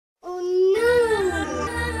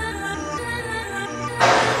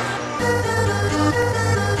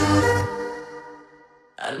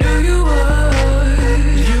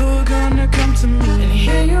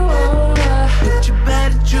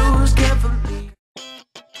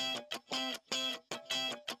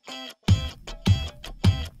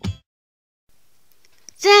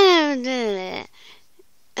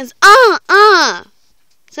It's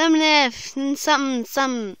something if and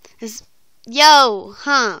something is yo,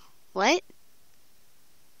 huh? What?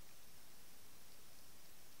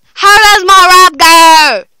 How does my rap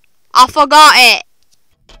go? I forgot it.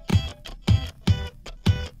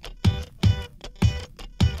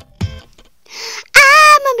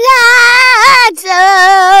 I'm a blood, so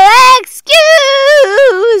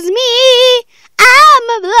excuse me. I'm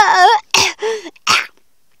a blood.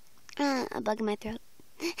 A bug in my throat.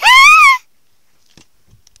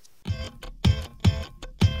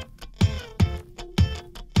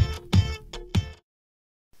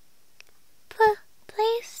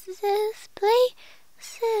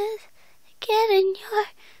 Places, get in your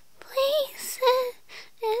places.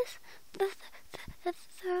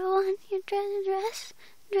 Throw on your dress.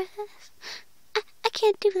 I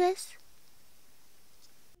can't do this.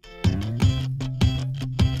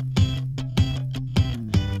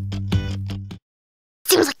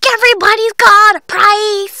 Seems like everybody's got a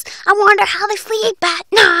price. I wonder how they sleep at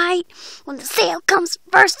night. When the sale comes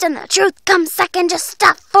first and the truth comes second, just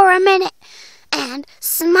stop for a minute and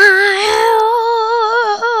smile.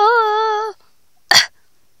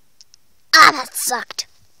 That sucked.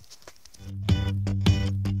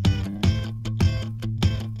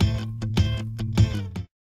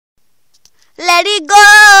 Let it go,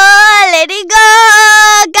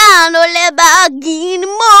 can't hold it back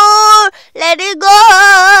anymore. Let it go,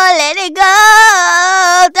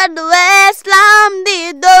 that the way slam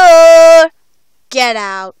the door. Get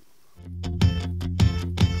out.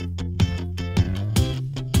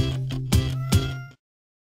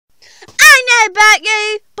 I know about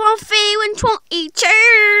you, but I'm feeling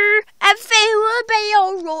 22. Everything will be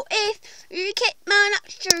alright if you keep my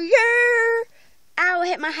sure. I will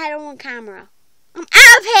hit my head on camera. I'm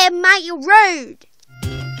out of here, mate, you're rude.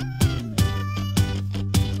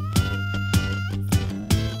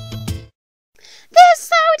 This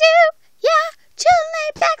how we do, yeah.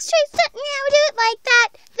 Chillin' backstreet, sitting, yeah, we do it like that.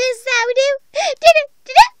 This is how we do,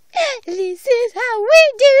 This is how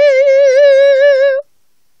we do.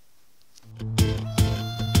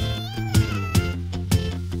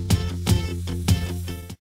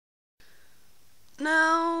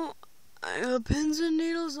 Now, I have pins and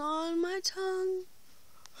needles on my tongue.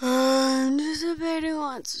 I'm anticipating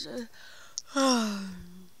what's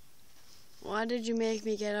Why did you make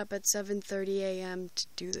me get up at 7:30 a.m. to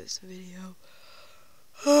do this video?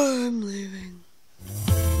 I'm leaving.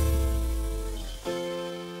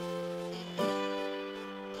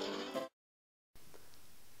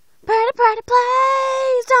 Pretty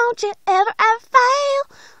place, don't you ever fail.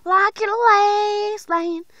 Like your lace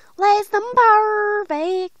lane, lace them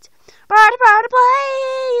perfect. Pretty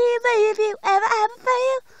place, if you ever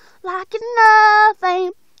fail. Like you're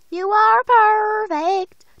nothing, you are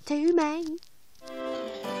perfect to me.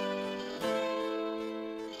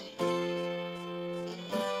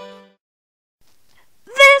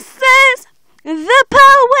 This is the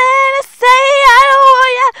part when I say I don't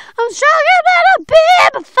want ya. I'm stronger than I've been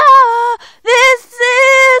before. This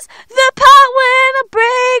is the part when I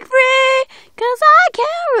break free, 'cause I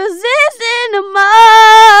can't resist anymore.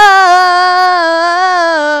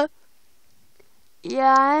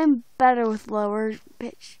 Yeah, I'm better with lower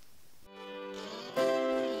pitch.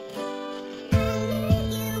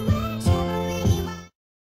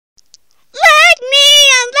 Like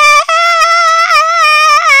neon lights,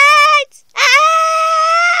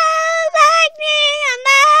 like neon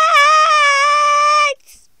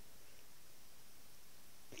lights.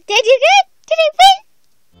 Did you good? Did you win?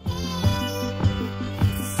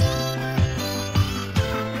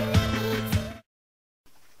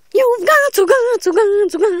 You've got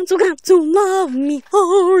to love me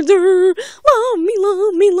harder. Love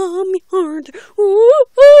me harder. Ooh,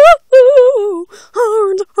 ooh, ooh.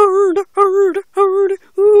 Harder.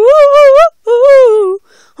 Ooh,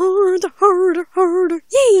 harder.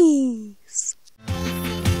 Yes.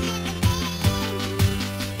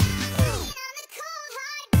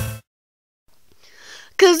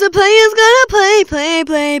 Cause the player's gonna play,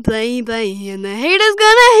 and the hater's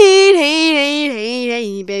gonna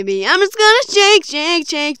hate, baby. I'm just gonna shake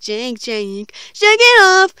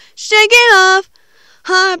it off.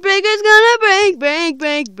 Heartbreaker's gonna break,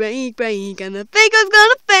 and the faker's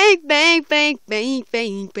gonna fake,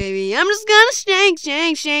 baby. I'm just gonna shake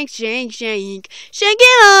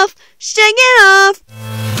it off.